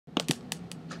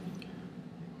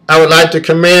I would like to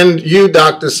commend you,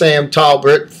 Dr. Sam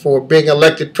Tolbert, for being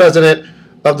elected president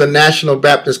of the National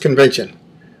Baptist Convention.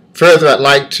 Further, I'd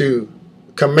like to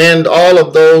commend all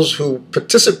of those who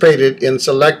participated in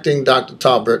selecting Dr.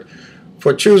 Tolbert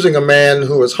for choosing a man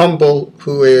who is humble,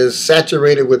 who is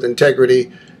saturated with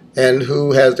integrity, and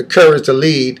who has the courage to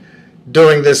lead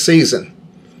during this season.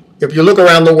 If you look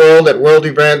around the world at world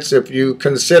events, if you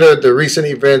consider the recent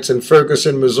events in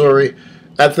Ferguson, Missouri,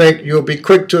 I think you'll be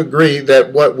quick to agree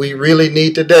that what we really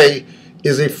need today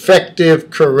is effective,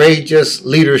 courageous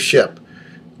leadership.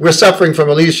 We're suffering from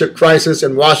a leadership crisis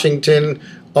in Washington,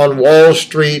 on Wall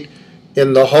Street,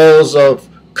 in the halls of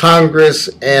Congress,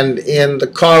 and in the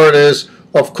corridors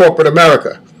of corporate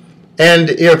America. And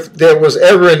if there was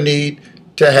ever a need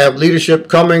to have leadership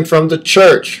coming from the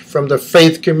church, from the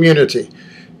faith community,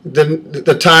 then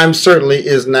the time certainly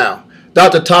is now.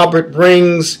 Dr. Tolbert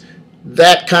brings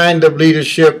that kind of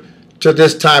leadership to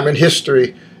this time in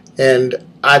history, and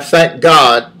I thank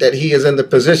God that he is in the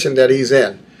position that he's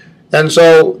in. And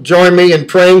so join me in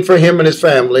praying for him and his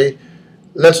family.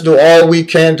 Let's do all we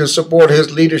can to support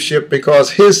his leadership,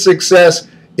 because his success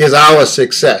is our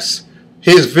success.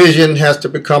 His vision has to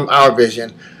become our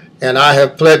vision. And I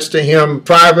have pledged to him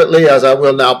privately, as I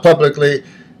will now publicly,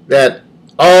 that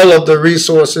all of the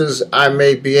resources I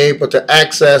may be able to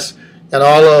access and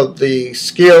all of the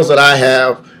skills that I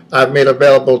have, I've made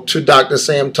available to Dr.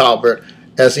 Sam Tolbert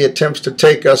as he attempts to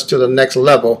take us to the next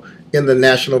level in the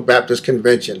National Baptist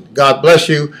Convention. God bless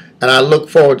you, and I look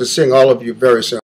forward to seeing all of you very soon.